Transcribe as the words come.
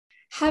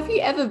Have you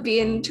ever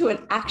been to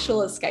an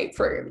actual escape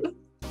room?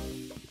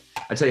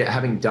 I tell you,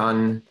 having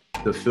done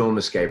the film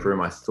Escape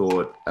Room, I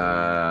thought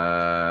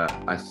I'd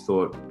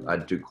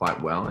do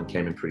quite well and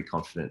came in pretty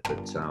confident,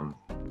 but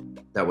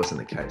that wasn't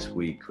the case.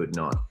 We could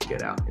not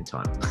get out in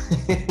time.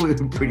 We were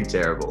pretty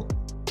terrible.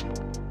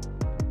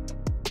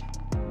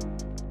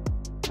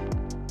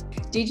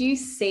 Did you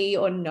see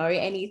or know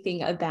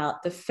anything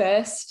about the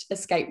first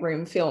escape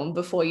room film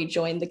before you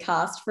joined the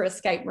cast for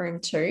Escape Room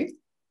 2?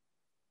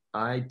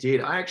 I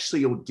did. I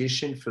actually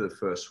auditioned for the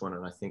first one,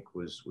 and I think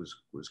was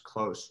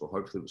close, or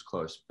hopefully was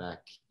close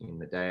back in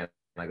the day. And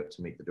I got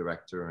to meet the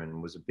director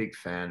and was a big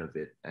fan of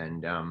it,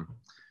 and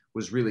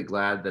was really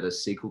glad that a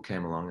sequel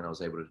came along and I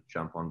was able to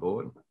jump on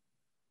board.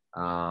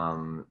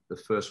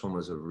 The first one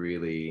was a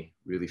really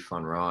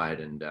fun ride,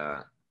 and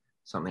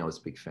something I was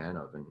a big fan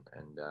of,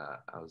 and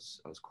I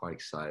was quite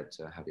excited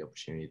to have the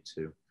opportunity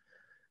to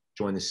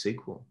join the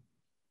sequel.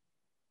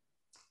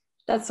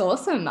 That's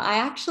awesome. I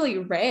actually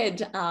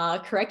read,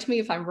 correct me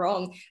if I'm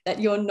wrong, that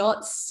you're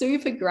not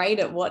super great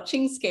at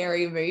watching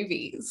scary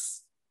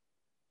movies.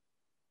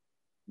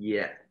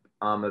 Yeah,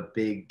 I'm a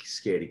big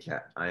scaredy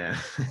cat. I am.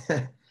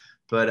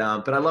 But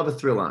I love a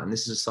thriller, and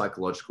this is a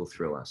psychological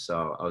thriller.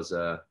 So I was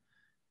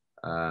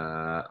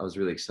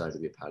really excited to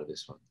be a part of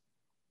this one.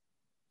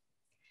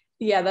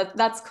 Yeah,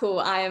 that's cool.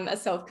 I am a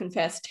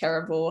self-confessed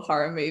terrible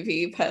horror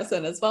movie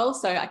person as well,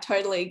 so I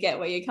totally get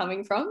where you're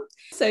coming from.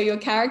 So your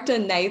character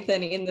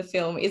Nathan in the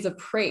film is a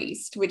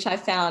priest, which I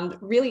found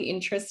really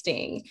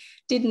interesting.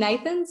 Did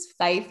Nathan's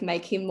faith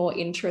make him more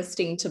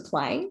interesting to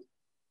play?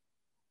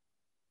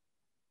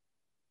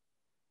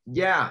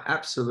 Yeah,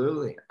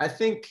 absolutely. I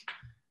think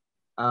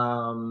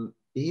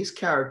his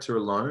character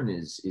alone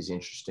is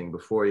interesting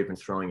before even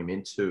throwing him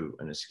into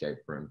an escape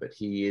room. But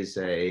he's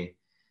a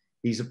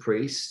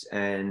priest,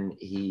 and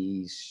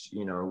he's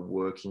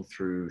working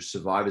through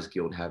Survivor's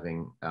Guild,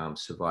 having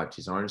survived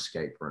his own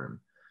escape room,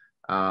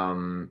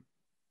 and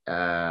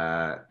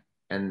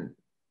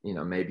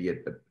maybe a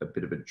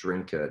bit of a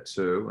drinker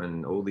too,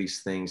 and all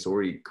these things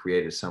already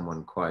created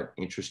someone quite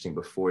interesting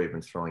before even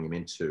throwing him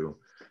into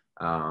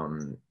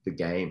the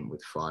game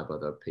with 5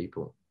 other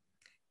people.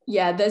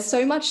 Yeah, there's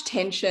so much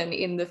tension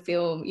in the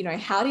film.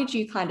 How did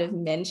you kind of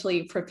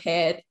mentally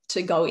prepare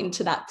to go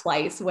into that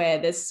place where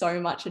there's so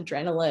much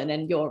adrenaline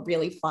and you're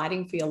really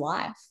fighting for your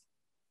life?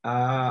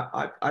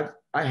 I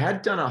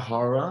had done a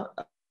horror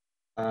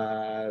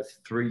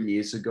 3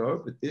 years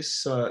ago, but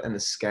this and the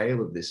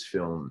scale of this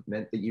film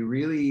meant that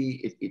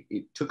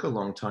it took a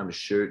long time to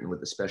shoot, and with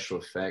the special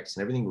effects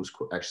and everything was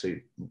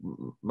actually,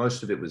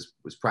 most of it was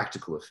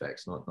practical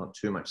effects, not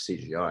too much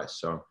CGI.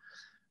 So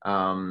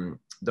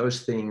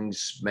those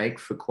things make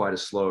for quite a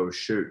slow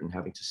shoot, and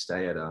having to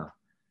stay at a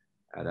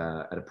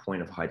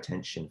point of high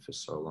tension for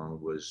so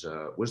long was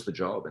the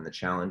job and the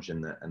challenge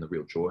and the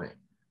real joy.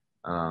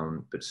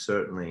 But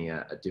certainly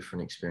a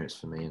different experience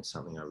for me, and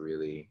something I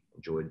really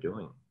enjoyed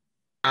doing.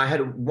 I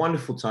had a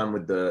wonderful time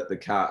with the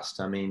cast.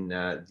 I mean,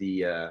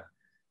 the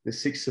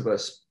 6 of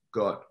us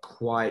got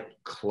quite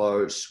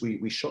close.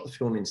 We shot the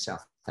film in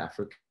South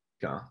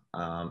Africa,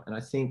 and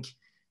I think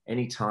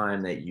any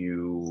time that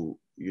you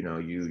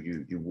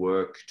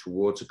work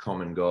towards a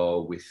common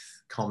goal with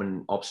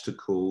common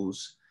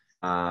obstacles,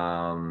 we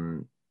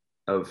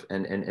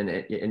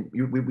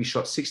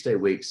shot 6-day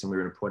weeks, and we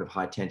were in a point of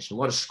high tension, a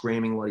lot of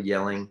screaming, a lot of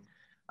yelling.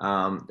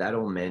 That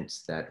all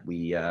meant that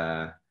we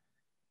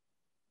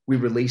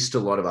released a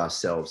lot of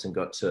ourselves and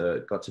got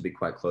to be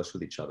quite close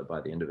with each other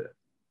by the end of it.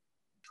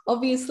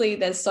 Obviously,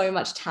 there's so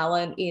much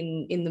talent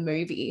in the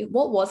movie.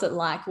 What was it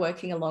like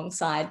working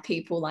alongside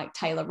people like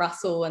Taylor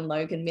Russell and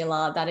Logan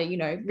Miller that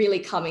are, really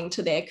coming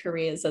to their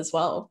careers as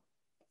well?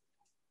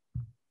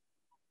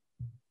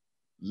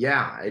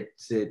 Yeah,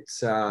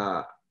 that's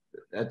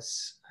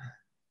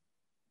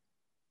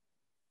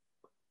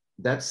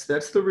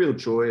the real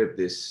joy of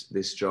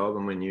this job.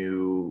 And when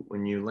you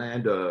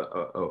land a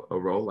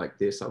role like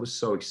this, I was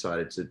so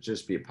excited to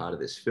just be a part of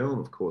this film,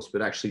 of course,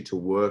 but actually to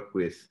work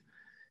with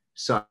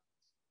such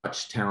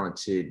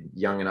talented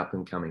young and up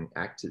and coming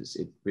actors.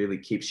 It really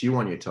keeps you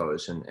on your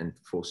toes and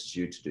forces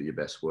you to do your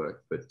best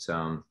work. But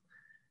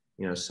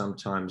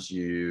sometimes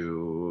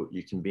you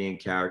can be in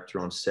character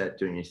on set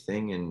doing your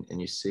thing, and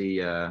you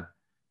see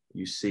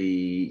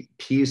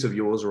peers of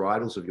yours or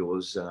idols of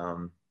yours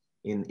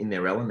in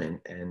their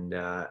element, and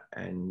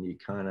you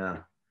kind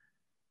of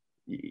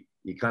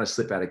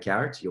slip out of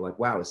character. You're like,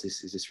 wow, is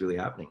this really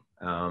happening?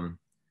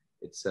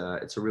 It's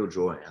a real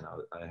joy, and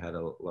I had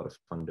a lot of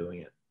fun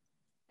doing it.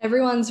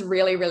 Everyone's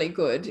really, really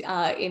good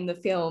in the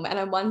film. And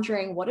I'm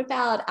wondering, what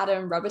about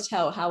Adam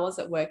Robertel? How was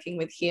it working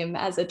with him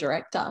as a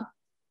director?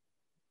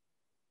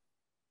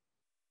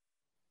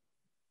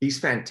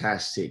 He's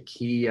fantastic.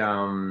 He's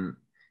a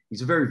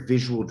very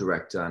visual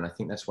director, and I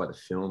think that's why the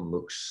film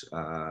looks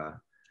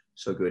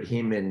so good.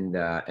 Him and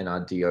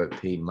our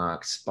DOP,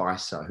 Mark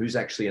Spicer, who's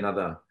actually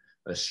another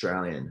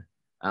Australian.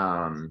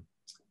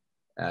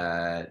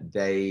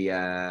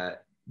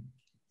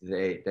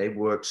 They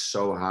worked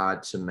so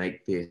hard to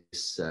make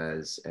this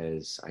as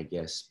I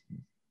guess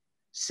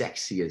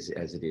sexy as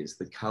it is.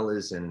 The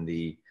colors and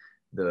the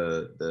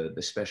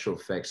special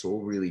effects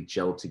all really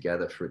gel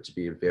together for it to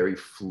be a very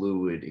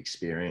fluid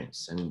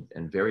experience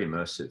and very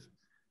immersive.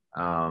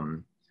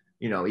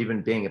 You know,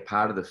 even being a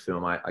part of the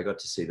film, I got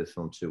to see the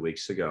film 2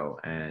 weeks ago,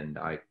 and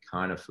I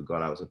kind of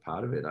forgot I was a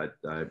part of it. I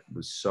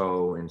was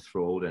so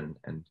enthralled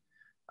and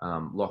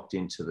locked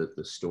into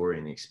the story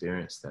and the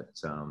experience that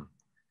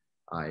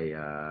I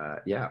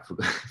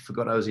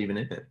forgot I was even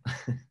in it.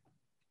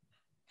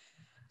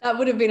 That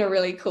would have been a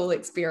really cool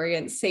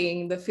experience,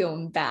 seeing the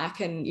film back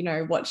and, you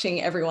know,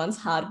 watching everyone's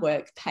hard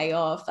work pay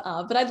off.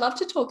 But I'd love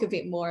to talk a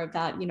bit more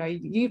about, you know,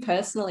 you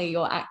personally,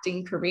 your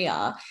acting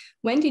career.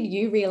 When did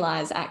you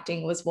realize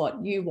acting was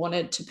what you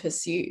wanted to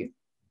pursue?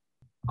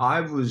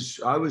 I was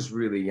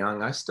really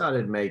young. I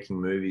started making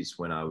movies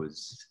when I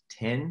was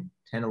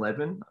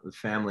 11. The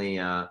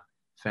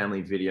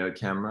family video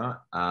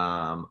camera.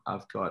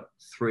 I've got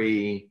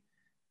 3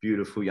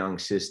 beautiful young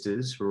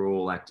sisters who are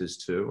all actors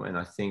too, and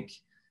I think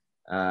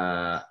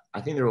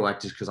they're all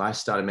actors because I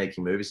started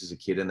making movies as a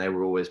kid, and they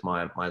were always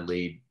my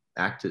lead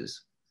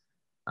actors.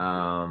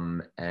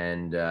 That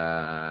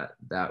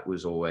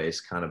was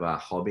always kind of our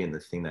hobby and the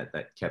thing that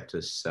kept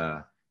us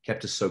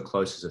so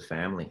close as a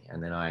family.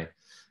 And then I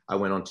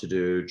went on to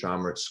do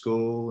drama at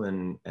school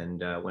and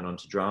went on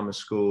to drama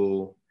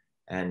school,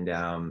 and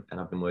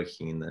I've been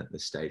working in the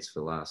States for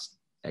the last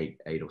eight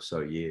or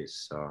so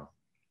years. So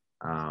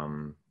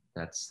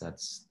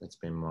that's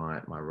been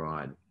my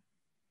ride.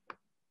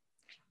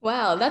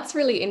 Wow, that's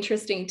really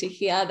interesting to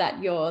hear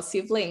that your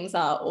siblings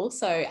are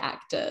also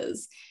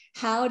actors.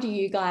 How do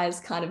you guys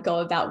kind of go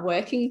about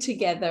working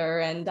together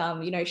and,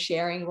 you know,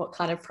 sharing what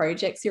kind of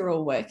projects you're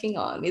all working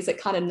on? Is it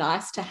kind of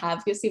nice to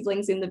have your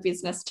siblings in the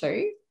business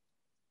too?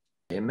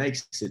 It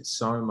makes it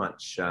so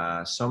much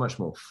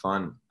more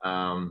fun.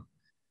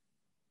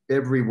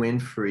 Every win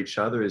for each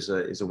other is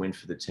a win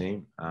for the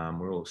team.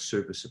 We're all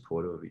super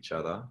supportive of each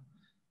other,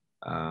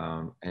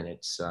 and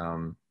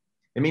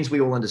it means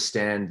we all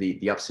understand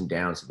the ups and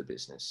downs of the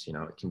business. You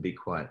know, it can be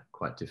quite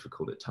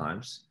difficult at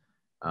times,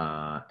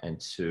 and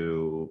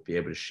to be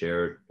able to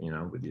share it, you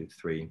know, with your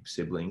 3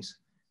 siblings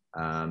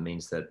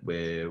means that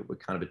we're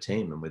kind of a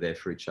team, and we're there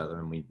for each other,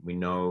 and we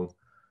know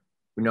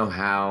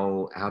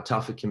how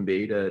tough it can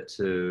be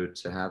to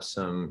have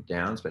some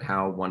downs, but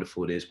how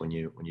wonderful it is when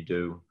you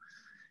do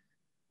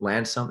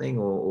land something,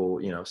 or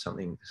you know,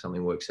 something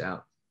works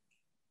out.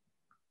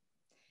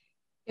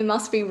 It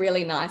must be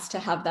really nice to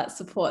have that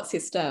support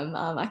system.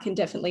 I can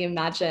definitely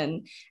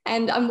imagine.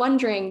 And I'm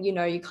wondering, you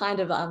know, you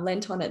kind of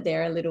lent on it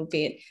there a little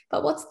bit,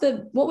 but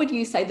what would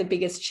you say the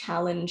biggest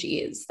challenge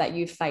is that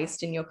you've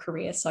faced in your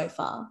career so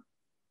far?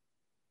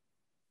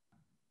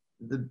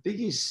 The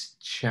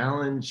biggest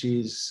challenge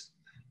is,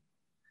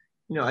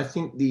 you know, I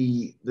think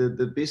the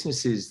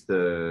business is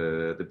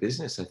the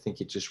business. I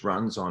think it just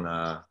runs on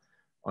a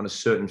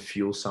certain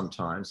fuel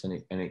sometimes, and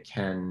it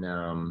can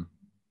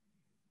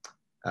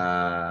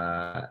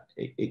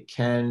it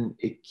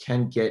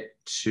can get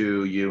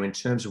to you in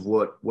terms of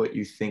what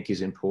you think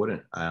is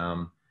important.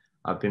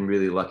 I've been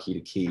really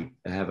lucky to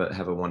have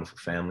a wonderful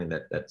family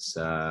that's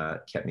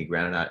kept me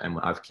grounded, and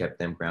I've kept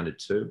them grounded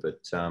too.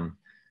 But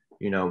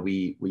you know,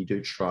 we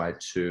do try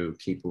to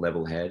keep a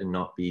level head and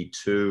not be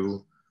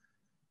too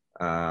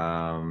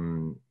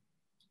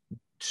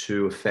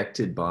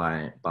affected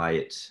by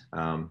it.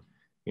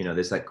 You know,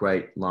 there's that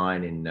great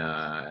line in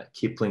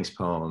Kipling's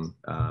poem,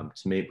 to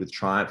meet with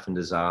triumph and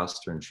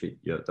disaster and treat,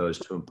 you know, those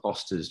 2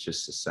 imposters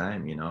just the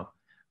same. You know,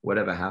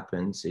 whatever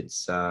happens,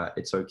 it's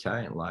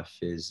okay. And life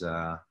is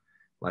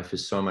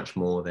so much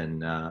more than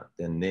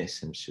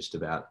this, and it's just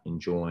about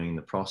enjoying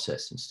the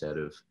process instead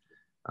of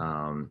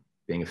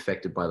being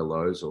affected by the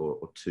lows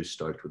or too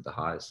stoked with the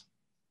highs.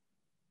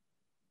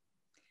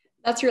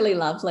 That's really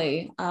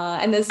lovely.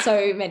 And there's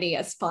so many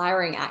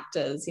aspiring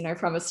actors, you know,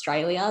 from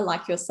Australia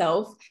like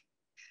yourself.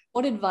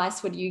 What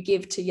advice would you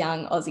give to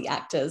young Aussie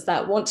actors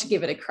that want to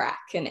give it a crack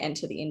and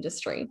enter the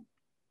industry?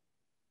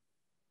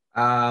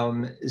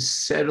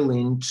 Settle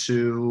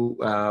into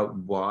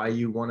why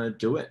you want to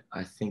do it.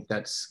 I think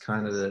that's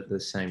kind of the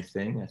same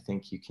thing. I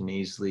think you can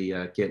easily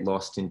get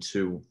lost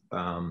into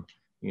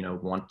you know,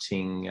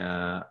 wanting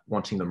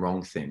the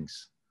wrong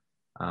things,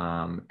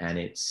 and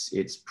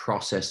it's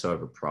process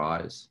over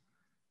prize.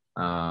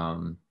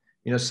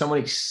 You know, someone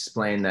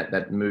explained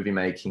that movie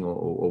making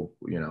or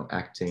you know,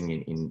 acting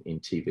in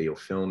TV or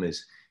film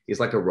is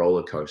like a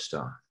roller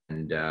coaster,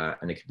 and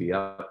it could be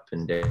up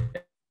and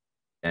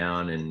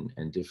down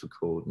and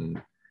difficult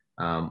and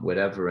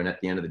whatever. And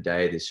at the end of the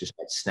day, there's just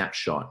that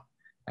snapshot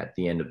at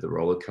the end of the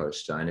roller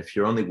coaster. And if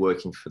you're only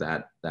working for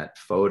that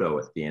photo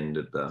at the end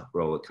of the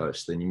roller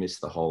coaster, then you miss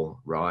the whole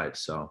ride.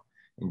 So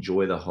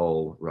enjoy the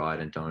whole ride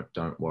and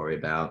don't worry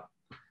about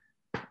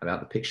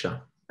the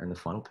picture and the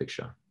final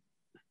picture.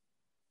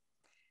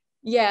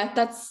 Yeah,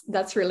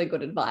 that's really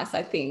good advice.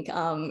 I think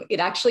it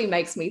actually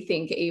makes me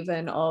think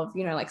even of,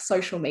 you know, like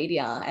social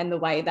media and the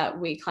way that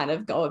we kind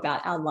of go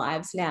about our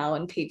lives now,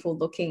 and people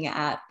looking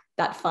at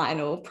that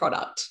final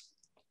product.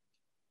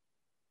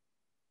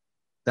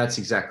 That's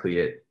exactly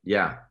it.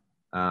 Yeah.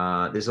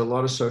 there's a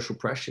lot of social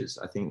pressures.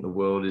 I think the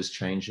world is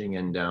changing,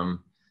 and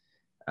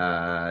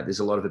there's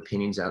a lot of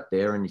opinions out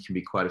there, and you can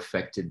be quite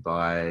affected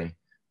by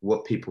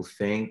what people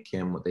think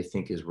and what they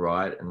think is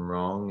right and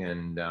wrong.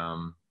 And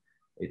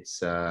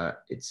it's a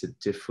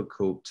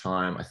difficult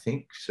time, I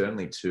think,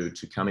 certainly to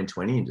come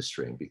into any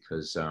industry,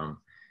 because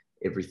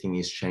everything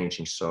is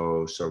changing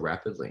so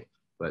rapidly.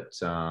 But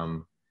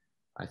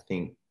I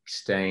think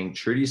staying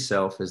true to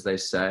yourself, as they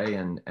say,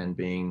 and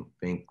being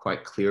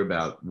quite clear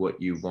about what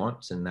you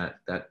want, and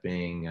that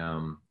being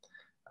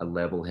a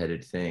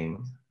level-headed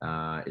thing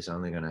is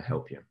only going to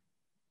help you.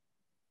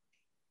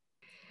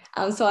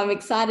 So I'm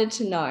excited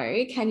to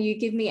know, can you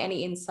give me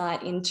any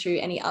insight into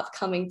any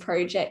upcoming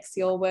projects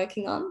you're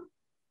working on?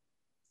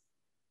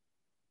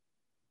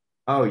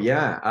 Oh,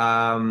 yeah.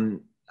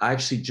 I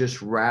actually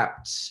just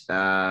wrapped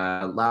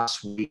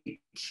last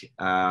week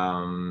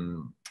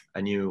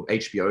a new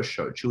HBO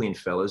show, Julian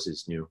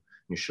Fellowes' new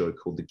show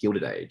called The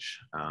Gilded Age.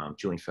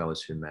 Julian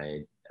Fellowes, who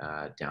made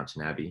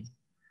Downton Abbey.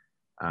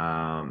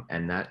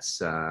 And that's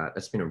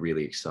been a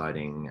really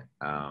exciting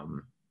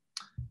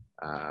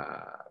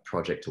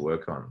project to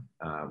work on.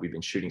 We've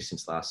been shooting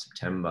since last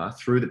September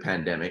through the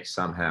pandemic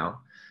somehow,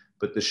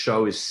 but the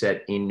show is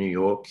set in New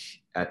York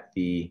at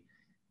the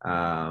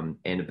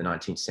end of the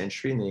 19th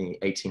century, in the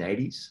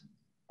 1880s,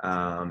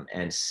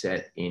 and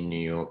set in New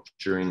York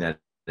during that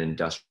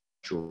industrial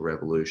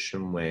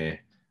revolution, where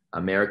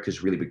America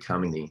is really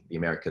becoming the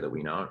America that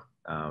we know.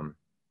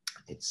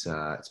 It's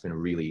been a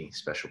really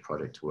special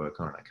project to work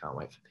on, and I can't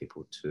wait for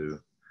people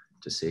to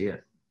see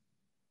it.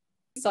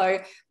 So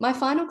my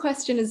final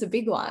question is a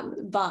big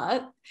one,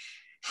 but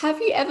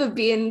have you ever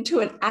been to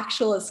an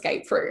actual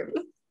escape room?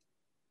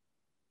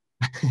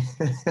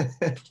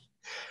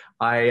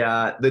 The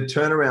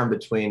turnaround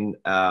between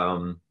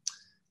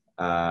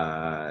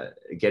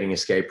getting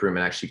escape room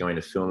and actually going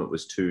to film it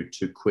was too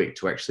quick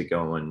to actually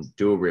go and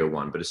do a real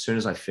one. But as soon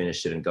as I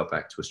finished it and got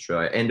back to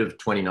Australia, end of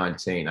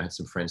 2019, I had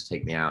some friends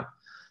take me out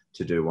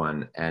to do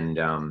one. And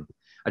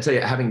I tell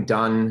you, having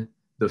done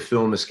the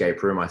film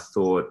Escape Room, I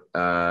thought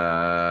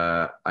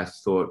I'd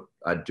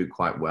do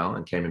quite well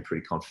and came in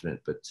pretty confident,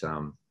 but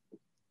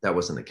that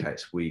wasn't the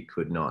case. We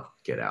could not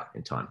get out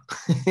in time.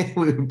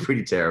 We were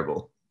pretty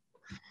terrible.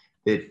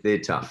 They're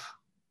tough.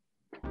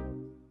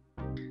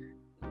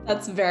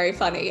 That's very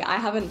funny. I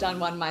haven't done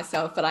one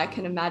myself, but I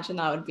can imagine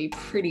I would be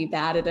pretty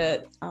bad at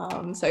it.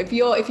 So if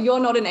you're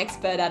not an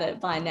expert at it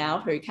by now,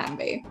 who can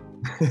be?